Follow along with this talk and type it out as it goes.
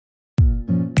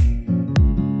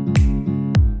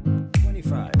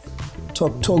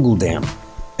Toktogul Dam,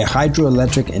 a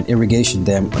hydroelectric and irrigation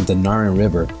dam on the Naran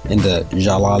River in the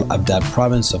Jalal-Abad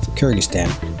province of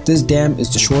Kyrgyzstan. This dam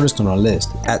is the shortest on our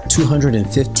list, at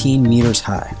 215 meters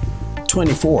high.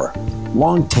 24.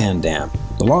 Longtan Dam.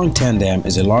 The Longtan Dam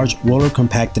is a large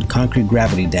roller-compacted concrete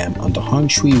gravity dam on the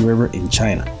Hongshui River in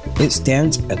China. It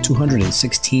stands at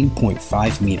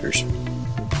 216.5 meters.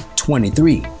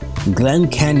 23. Glen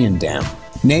Canyon Dam.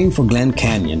 Named for Glen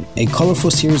Canyon, a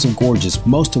colorful series of gorges,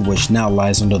 most of which now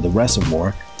lies under the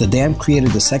reservoir, the dam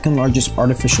created the second largest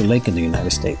artificial lake in the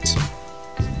United States.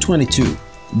 22.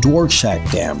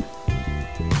 Dworshak Dam.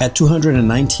 At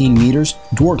 219 meters,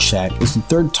 Dworshak is the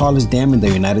third tallest dam in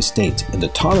the United States and the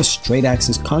tallest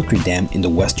straight-axis concrete dam in the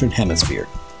Western Hemisphere.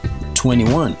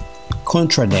 21.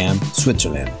 Contra Dam,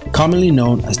 Switzerland. Commonly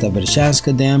known as the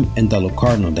Verkhanska Dam and the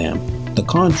Locarno Dam, the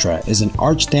Contra is an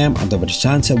arch dam on the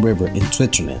Verkhansa River in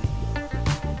Switzerland.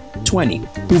 20.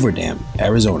 Hoover Dam,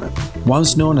 Arizona.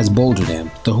 Once known as Boulder Dam,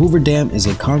 the Hoover Dam is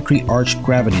a concrete arch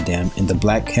gravity dam in the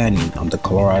Black Canyon on the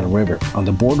Colorado River on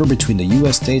the border between the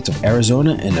U.S. states of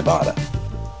Arizona and Nevada.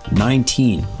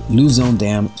 19. Luzon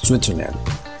Dam, Switzerland.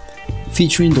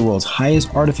 Featuring the world's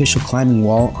highest artificial climbing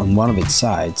wall on one of its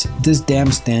sides, this dam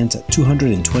stands at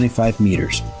 225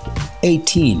 meters.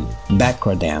 18.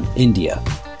 Bhakra Dam, India.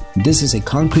 This is a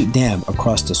concrete dam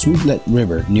across the Sutlej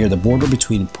River near the border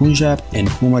between Punjab and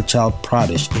Himachal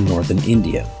Pradesh in northern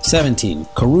India. 17.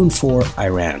 Karun 4,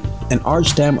 Iran. An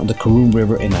arch dam on the Karun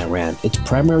River in Iran. Its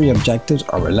primary objectives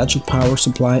are electric power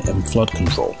supply and flood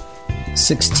control.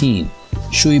 16.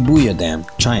 Shuibuya Dam,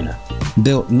 China.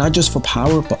 Built not just for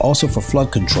power but also for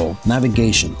flood control,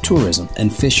 navigation, tourism,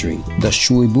 and fishery, the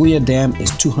Shuibuya Dam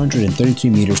is 233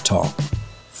 meters tall.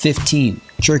 15.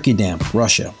 Cherky Dam,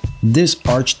 Russia. This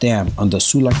arch dam on the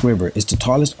Sulak River is the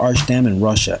tallest arch dam in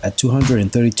Russia at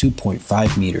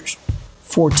 232.5 meters.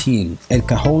 14. El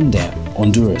Cajon Dam,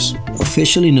 Honduras.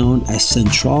 Officially known as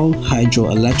Central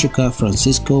Hydroelectrica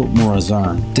Francisco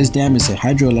Morazan, this dam is a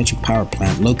hydroelectric power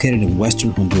plant located in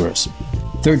western Honduras.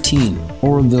 13.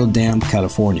 Oroville Dam,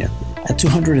 California. At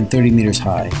 230 meters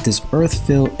high, this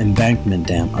earth-filled embankment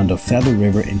dam on the Feather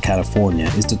River in California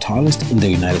is the tallest in the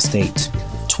United States.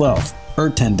 12.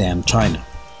 Ertan Dam, China.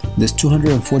 This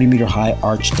 240-meter-high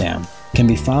arch dam can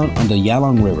be found on the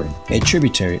Yalong River, a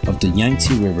tributary of the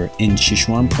Yangtze River in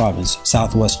Sichuan Province,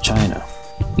 southwest China.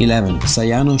 11.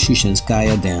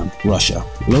 Sayano-Shushenskaya Dam, Russia.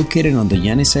 Located on the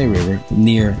Yenisei River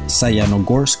near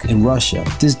Sayanogorsk in Russia,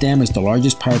 this dam is the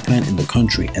largest power plant in the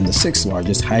country and the sixth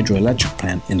largest hydroelectric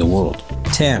plant in the world.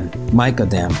 10. Mica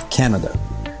Dam, Canada.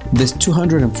 This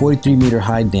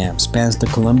 243-meter-high dam spans the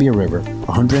Columbia River,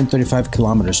 135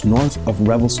 kilometers north of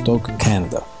Revelstoke,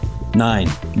 Canada. 9.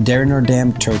 Deriner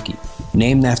Dam, Turkey.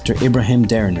 Named after Ibrahim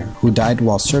Deriner, who died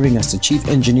while serving as the chief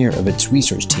engineer of its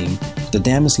research team, the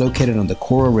dam is located on the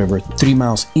Kora River 3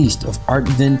 miles east of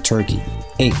Artvin, Turkey.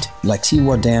 8.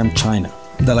 Laxiwa Dam, China.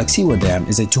 The Laxiwa Dam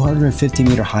is a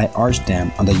 250-meter-high arch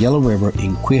dam on the Yellow River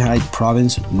in Qinghai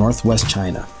Province, northwest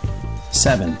China.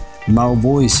 7.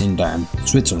 Maovoisin Dam,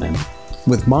 Switzerland.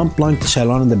 With Mont Blanc de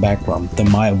Chalon in the background, the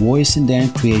Maovoisin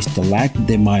Dam creates the Lac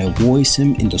de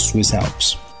Maovoisin in the Swiss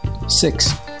Alps.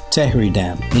 6. Tehri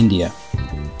Dam, India.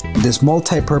 This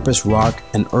multi-purpose rock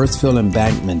and earth-filled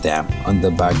embankment dam on the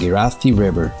Bhagirathi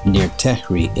River near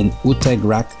Tehri in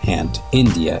Uttarakhand,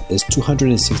 India is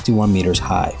 261 meters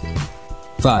high.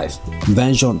 5.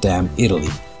 Vangeant Dam, Italy.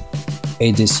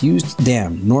 A disused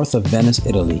dam north of Venice,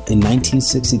 Italy. In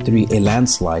 1963, a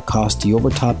landslide caused the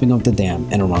overtopping of the dam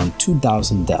and around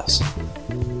 2,000 deaths.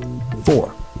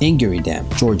 4. Inguri Dam,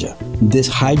 Georgia. This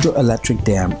hydroelectric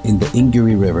dam in the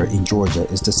Inguri River in Georgia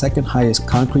is the second highest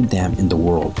concrete dam in the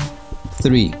world.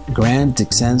 3. Grand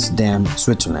Dixence Dam,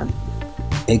 Switzerland.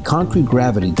 A concrete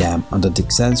gravity dam on the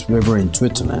Dixence River in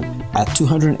Switzerland. At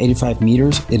 285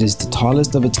 meters, it is the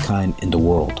tallest of its kind in the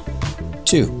world.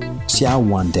 2.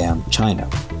 Xiaowan Dam, China.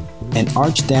 An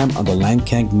arch dam on the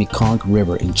Lancang Mekong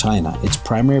River in China. Its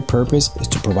primary purpose is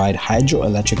to provide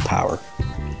hydroelectric power.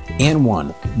 And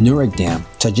 1. Nurek Dam,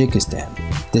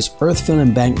 Tajikistan. This earth-filled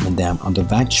embankment dam on the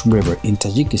Vaksh River in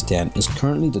Tajikistan is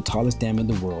currently the tallest dam in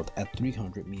the world at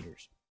 300 meters.